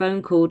wee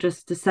phone call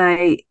just to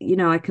say,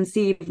 I can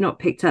see you've not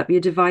picked up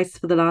your device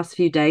for the last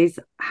few days.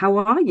 How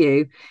are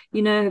you?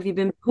 Have you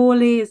been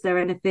poorly? Is there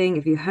anything?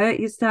 Have you hurt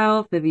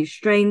yourself? Have you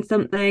strained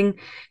something?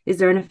 Is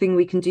there anything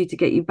we can do to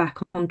get you back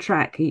on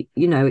track?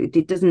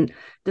 It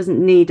doesn't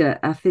need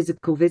a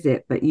physical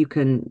visit, but you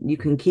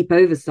can keep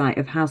oversight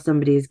of how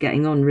somebody is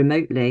getting on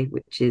remotely,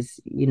 which is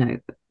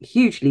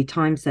hugely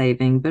time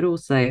saving, but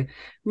also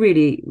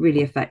really,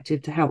 really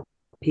effective to help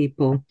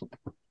people.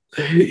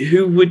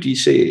 Who would you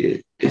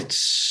say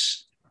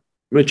it's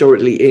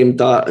majority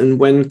aimed at, and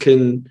when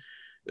can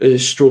a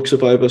stroke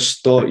survivor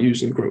start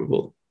using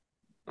GripAble?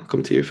 I'll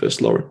come to you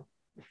first, Lauren.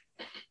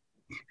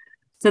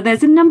 So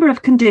there's a number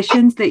of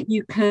conditions that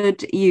you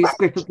could use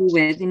GripAble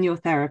with in your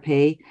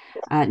therapy,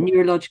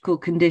 neurological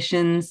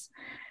conditions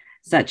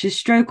such as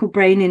stroke or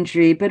brain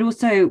injury, but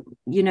also,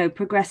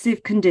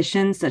 progressive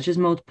conditions such as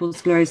multiple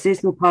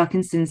sclerosis or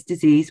Parkinson's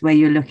disease, where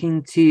you're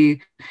looking to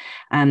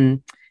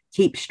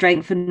keep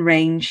strength and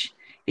range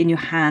in your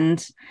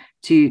hand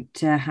to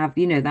have,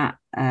 that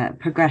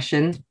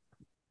progression.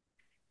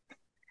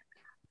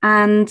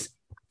 And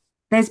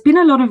There's been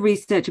a lot of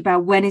research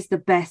about when is the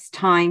best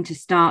time to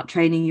start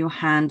training your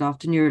hand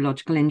after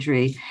neurological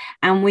injury.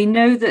 And we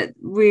know that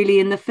really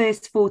in the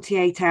first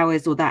 48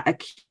 hours, or that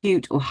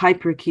acute or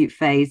hyperacute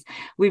phase,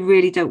 we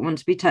really don't want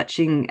to be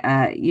touching,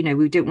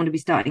 we don't want to be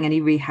starting any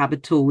rehab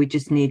at all. We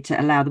just need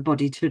to allow the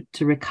body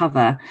to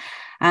recover.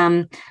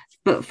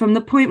 But from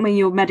the point when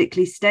you're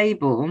medically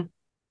stable,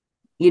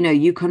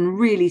 you can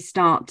really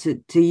start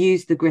to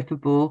use the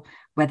GripAble,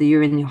 whether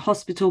you're in your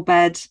hospital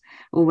bed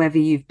or whether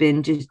you've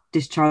been just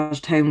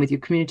discharged home with your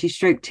community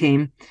stroke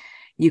team.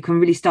 You can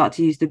really start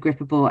to use the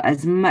GripAble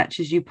as much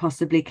as you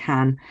possibly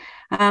can.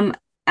 And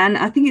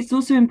I think it's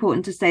also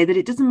important to say that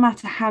it doesn't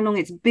matter how long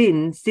it's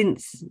been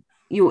since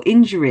your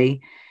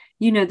injury.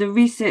 The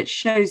research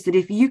shows that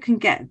if you can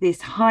get this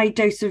high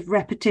dose of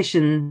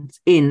repetitions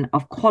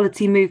of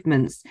quality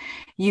movements,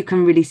 you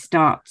can really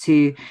start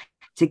to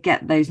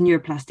get those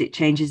neuroplastic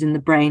changes in the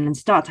brain and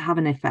start to have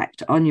an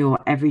effect on your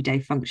everyday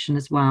function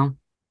as well.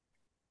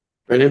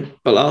 Brilliant.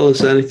 Bilal, is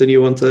there anything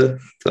you want to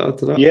add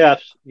to that?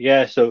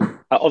 Yeah. So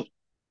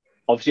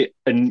obviously,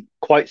 and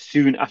quite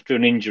soon after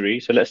an injury,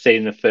 so let's say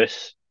in the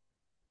first,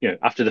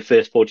 after the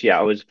first 40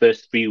 hours,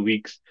 first 3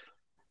 weeks,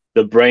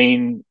 the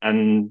brain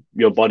and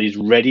your body's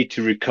ready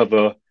to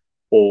recover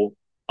for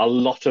a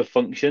lot of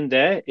function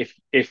there. If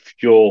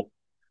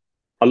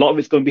a lot of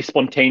it's going to be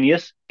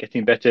spontaneous,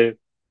 getting better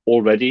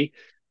already.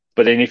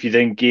 But then if you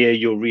then gear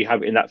your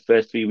rehab in that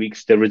first 3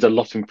 weeks, there is a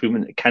lot of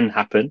improvement that can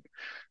happen.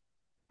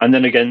 And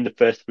then again, the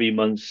first 3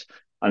 months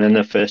and then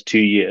the first 2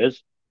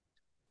 years.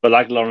 But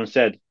like Lauren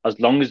said, as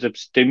long as the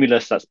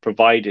stimulus that's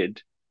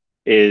provided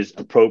is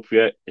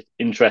appropriate, it's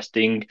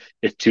interesting,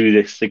 it's to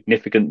the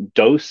significant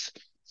dose.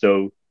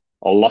 So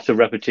a lot of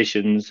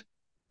repetitions,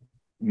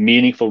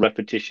 meaningful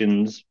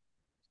repetitions,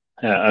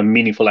 and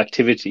meaningful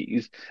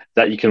activities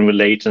that you can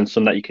relate and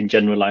some that you can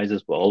generalize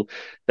as well,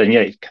 then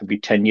yeah, it can be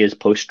 10 years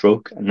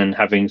post-stroke and then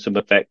having some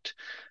effect.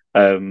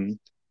 With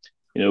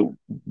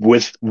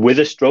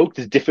a stroke,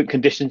 there's different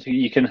conditions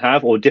you can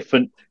have or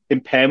different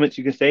impairments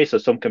you can say. So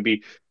some can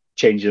be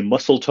changes in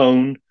muscle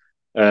tone,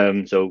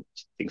 so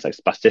things like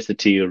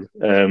spasticity, or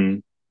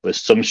with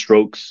some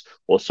strokes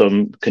or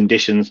some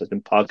conditions like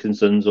in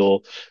Parkinson's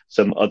or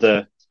some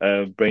other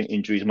brain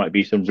injuries might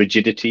be some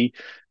rigidity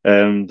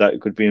that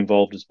could be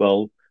involved as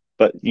well.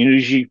 But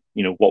usually,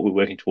 what we're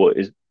working toward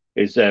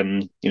is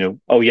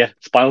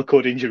spinal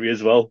cord injury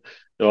as well.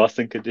 There are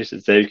some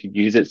conditions there you can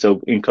use it. So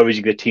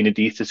encouraging the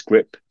tenodesis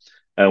grip,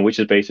 which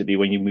is basically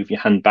when you move your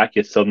hand back,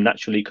 your thumb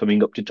naturally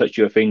coming up to touch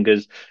your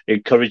fingers,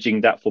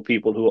 encouraging that for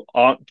people who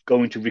aren't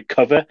going to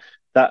recover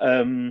that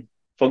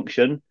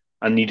function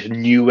and need a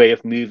new way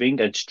of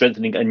moving and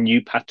strengthening a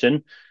new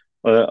pattern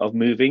of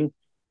moving.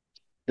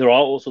 There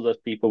are also those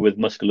people with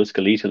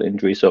musculoskeletal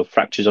injuries, so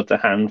fractures of the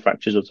hand,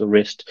 fractures of the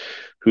wrist,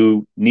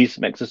 who need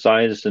some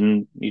exercise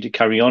and need to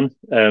carry on.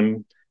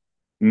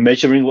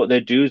 Measuring what they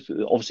do is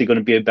obviously going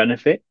to be a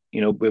benefit.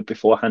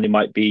 Beforehand, it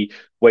might be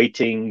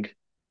weighting,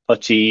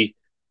 putty,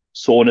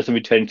 soreness and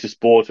returning to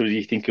sport, or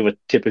you think of a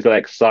typical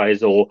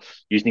exercise, or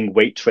using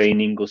weight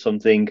training or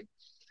something.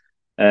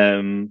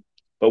 But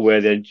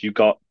where then you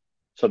got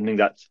something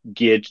that's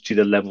geared to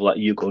the level that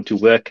you're going to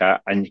work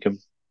at, and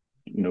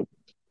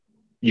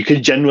you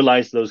can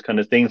generalize those kind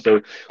of things.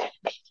 So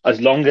as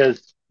long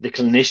as the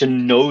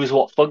clinician knows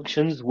what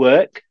functions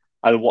work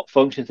and what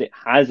functions it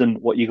has and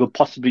what you could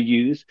possibly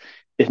use,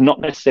 it's not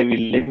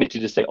necessarily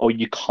limited to say, oh,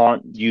 you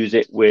can't use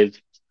it with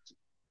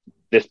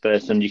this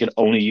person, you can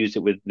only use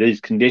it with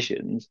these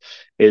conditions.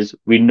 Is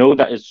we know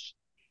that it's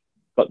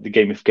got the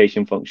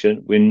gamification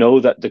function. We know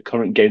that the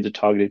current games are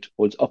targeted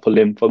towards upper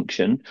limb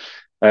function,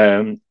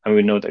 and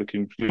we know that we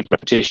can use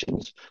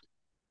repetitions.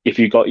 If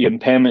you got your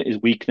impairment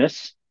is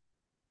weakness,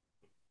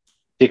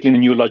 particularly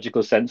in the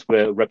neurological sense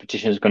where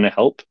repetition is going to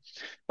help.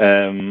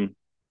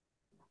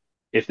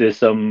 If there's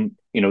some,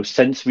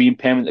 sensory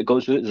impairment that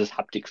goes with it, there's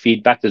haptic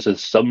feedback,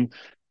 there's some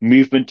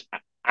movement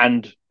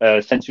and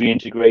sensory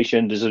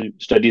integration. There's a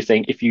study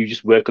saying if you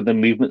just work on the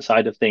movement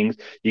side of things,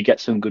 you get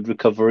some good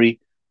recovery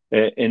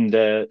in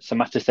the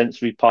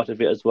somatosensory part of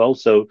it as well.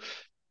 So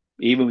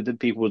even with the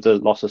people with the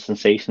loss of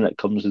sensation that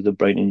comes with the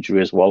brain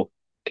injury as well,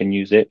 can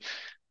use it.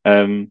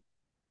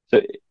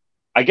 So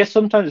I guess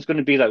sometimes it's going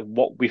to be like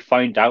what we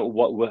find out,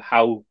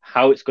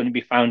 how it's going to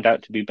be found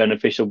out to be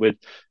beneficial with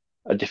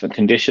different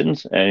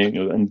conditions,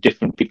 and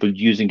different people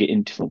using it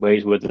in different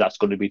ways, whether that's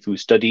going to be through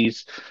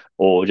studies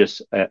or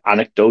just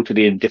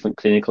anecdotally in different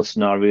clinical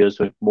scenarios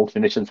where more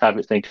clinicians have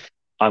it saying,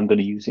 I'm going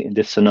to use it in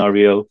this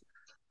scenario.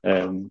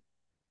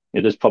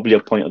 There's probably a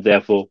point of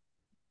there for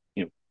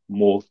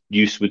more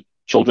use with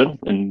children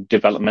and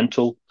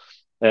developmental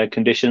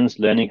conditions,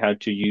 learning how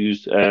to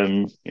use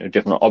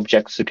different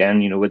objects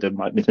again, where there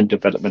might be some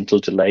developmental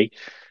delay.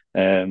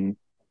 I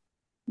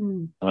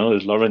don't know,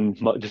 Lauren,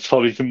 there's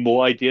probably some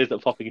more ideas that are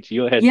popping into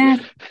your head. Yeah.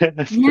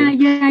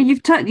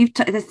 You've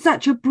there's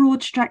such a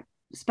broad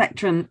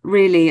spectrum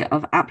really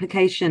of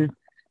application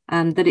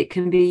that it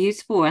can be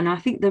used for, and I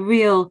think the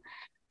real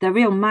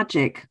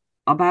magic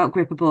about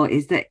GripAble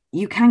is that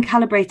you can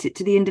calibrate it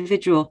to the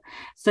individual.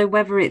 So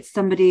whether it's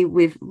somebody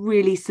with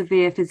really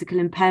severe physical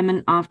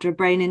impairment after a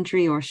brain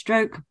injury or a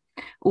stroke,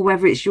 or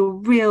whether it's your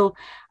real,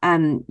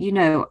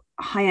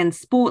 high-end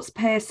sports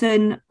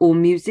person or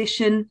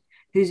musician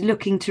who's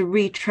looking to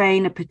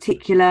retrain a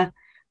particular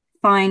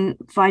fine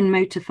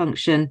motor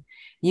function,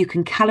 you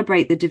can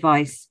calibrate the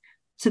device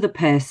to the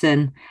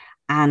person,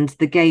 and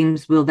the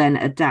games will then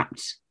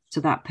adapt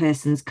to that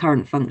person's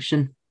current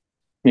function.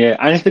 Yeah,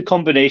 and it's the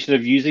combination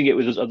of using it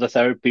with those other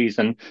therapies.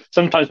 And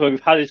sometimes when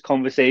we've had these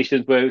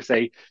conversations where we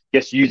say,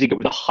 yes, using it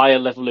with a higher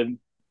level in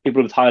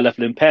people with higher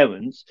level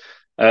impairments,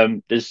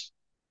 there's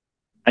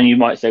and you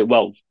might say,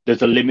 well,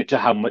 there's a limit to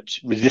how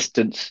much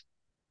resistance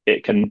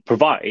it can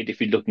provide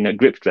if you're looking at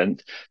grip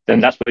strength.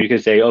 Then that's where you can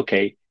say,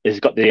 okay, it's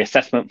got the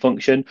assessment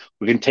function.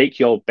 We can take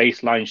your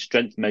baseline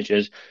strength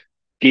measures,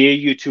 gear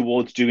you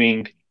towards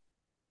doing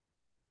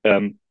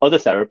other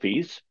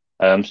therapies.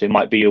 So it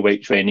might be your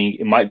weight training.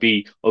 It might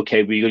be,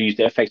 okay, we're going to use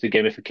the effective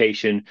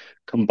gamification,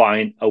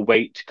 combine a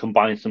weight,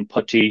 combine some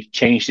putty,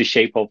 change the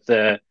shape of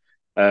the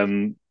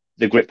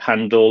grip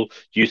handle,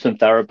 use some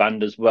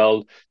TheraBand as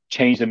well,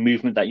 change the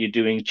movement that you're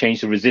doing,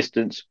 change the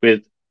resistance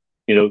with,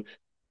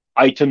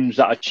 items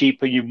that are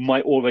cheaper you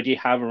might already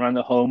have around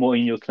the home or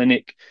in your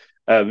clinic.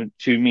 But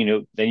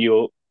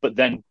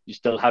then you're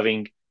still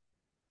having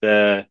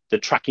the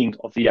tracking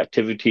of the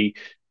activity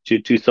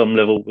to some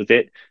level with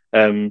it.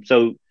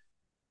 So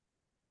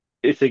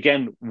it's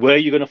again where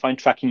you're going to find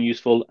tracking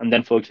useful, and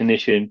then for a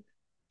clinician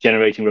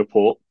generating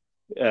report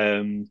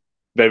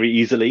very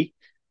easily,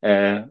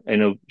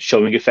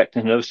 showing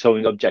effectiveness,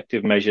 showing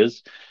objective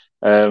measures,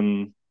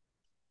 as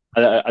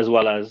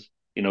well as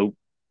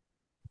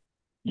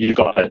you've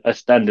got a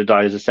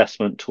standardized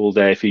assessment tool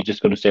there. If you're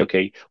just going to say,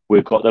 okay,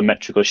 we've got the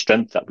metrical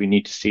strength that we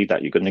need to see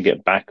that you're going to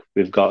get back.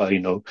 We've got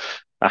a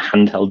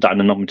handheld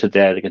dynamometer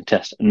there that can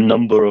test a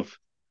number of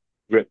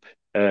grip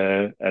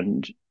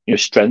and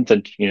strength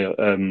and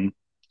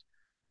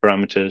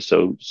parameters.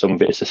 So some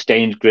of it is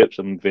sustained grip,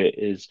 some of it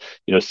is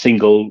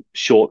single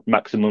short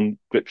maximum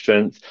grip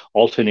strength,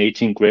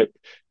 alternating grip,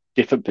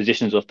 different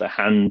positions of the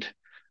hand.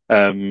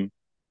 And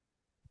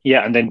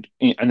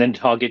then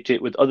target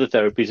it with other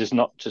therapies. It's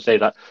not to say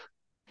that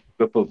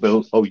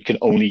you can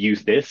only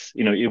use this.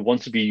 It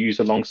wants to be used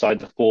alongside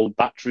the full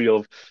battery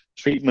of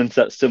treatments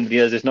that somebody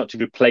has. It's not to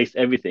replace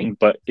everything,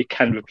 but it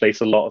can replace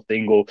a lot of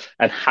things or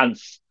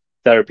enhance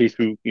therapy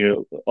through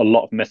a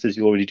lot of methods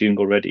you're already doing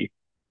already.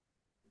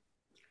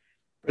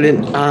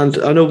 Brilliant. And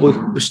I know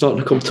we're starting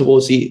to come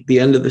towards the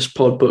end of this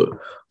pod, but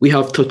we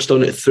have touched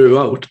on it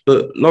throughout.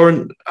 But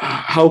Lauren,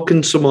 how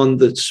can someone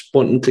that's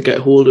wanting to get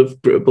hold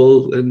of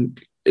GripAble and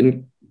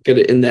get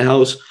it in their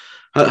house,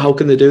 how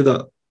can they do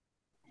that?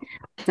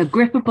 So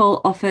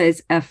GripAble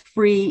offers a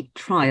free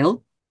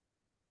trial.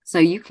 So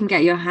you can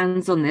get your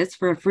hands on this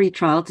for a free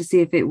trial to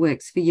see if it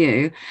works for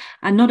you.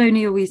 And not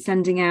only are we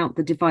sending out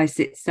the device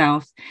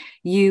itself,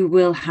 you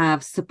will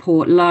have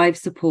live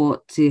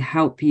support to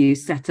help you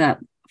set up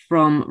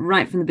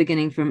right from the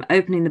beginning, from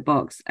opening the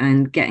box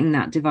and getting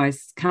that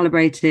device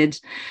calibrated,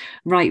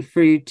 right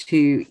through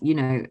to,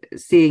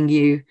 seeing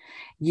you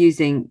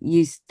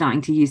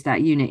starting to use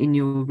that unit in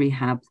your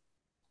rehab.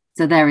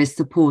 So there is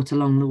support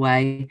along the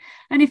way.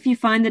 And if you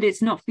find that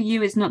it's not for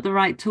you, it's not the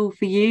right tool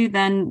for you,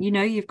 then,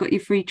 you've got your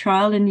free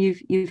trial and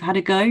you've had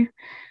a go.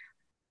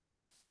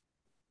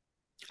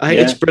 I think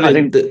it's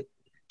brilliant.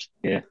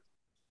 Because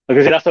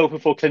that's open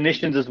for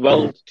clinicians as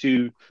well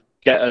to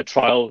get a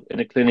trial in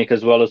a clinic,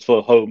 as well as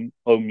for home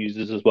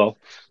users as well.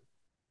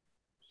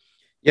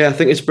 Yeah, I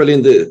think it's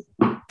brilliant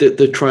that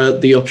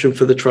the option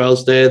for the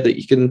trials there, that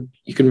you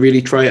can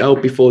really try it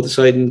out before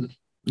deciding,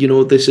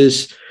 this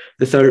is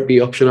the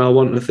therapy option I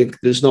want. I think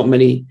there's not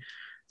many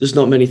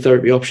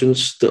therapy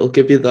options that'll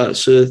give you that.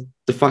 So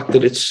the fact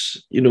that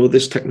it's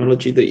this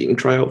technology that you can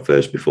try out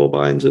first before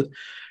buying is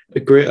a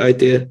great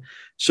idea.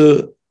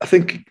 So I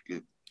think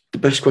the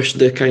best question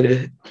to kind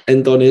of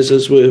end on is,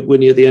 as we're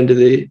near the end of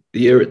the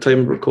year at time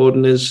of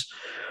recording, is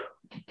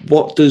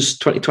what does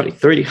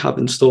 2023 have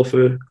in store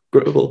for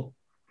GripAble?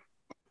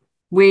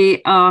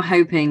 We are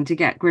hoping to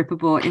get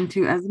GripAble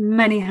into as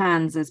many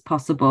hands as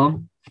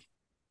possible,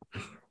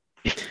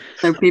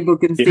 so people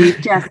can see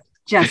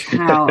just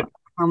how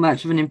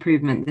much of an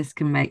improvement this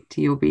can make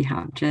to your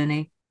rehab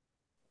journey.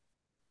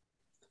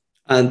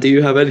 And do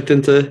you have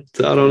anything to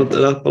add on to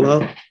that,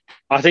 Bilal?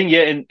 I think,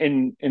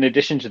 in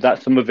addition to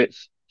that, some of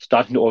it's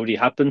starting to already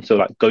happen. So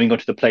like going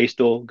onto the Play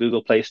Store,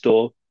 Google Play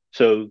Store.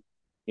 So,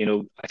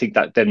 I think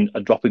that then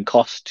a drop in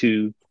cost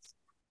to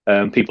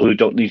people who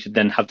don't need to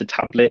then have the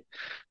tablet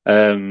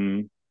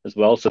as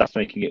well. So that's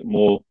making it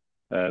more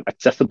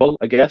accessible,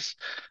 I guess.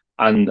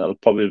 And there'll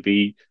probably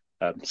be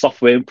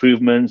software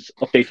improvements,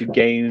 updated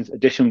games,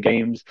 additional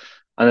games.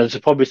 And there's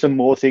probably some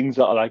more things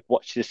that are like,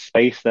 watch this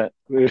space, that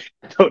we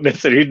don't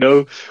necessarily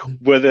know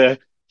whether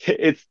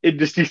it's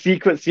industry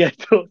secrets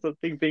yet or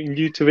something being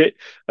new to it.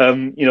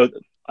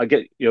 I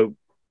get,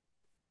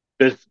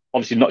 there's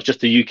obviously not just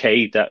the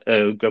UK that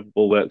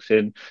GripAble works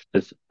in.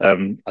 There's I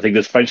think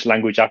there's French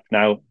language app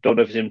now. Don't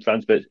know if it's in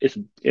France, but it's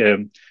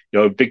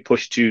a big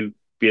push to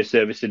be a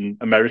service in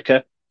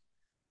America,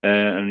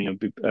 and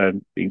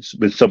being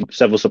with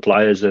several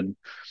suppliers. And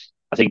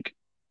I think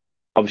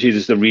obviously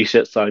there's the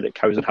research side that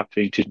carries on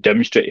happening to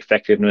demonstrate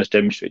effectiveness,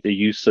 demonstrate the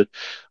use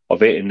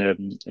of it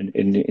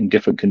in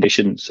different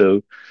conditions.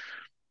 So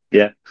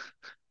yeah.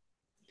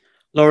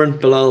 Lauren,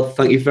 Bilal,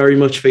 thank you very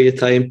much for your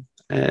time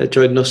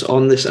joining us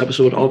on this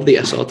episode of the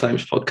SR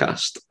Times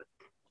podcast.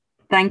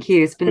 Thank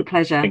you. It's been a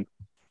pleasure.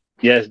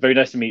 Yeah, it's very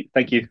nice to meet.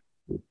 Thank you.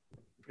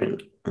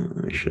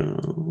 Sure.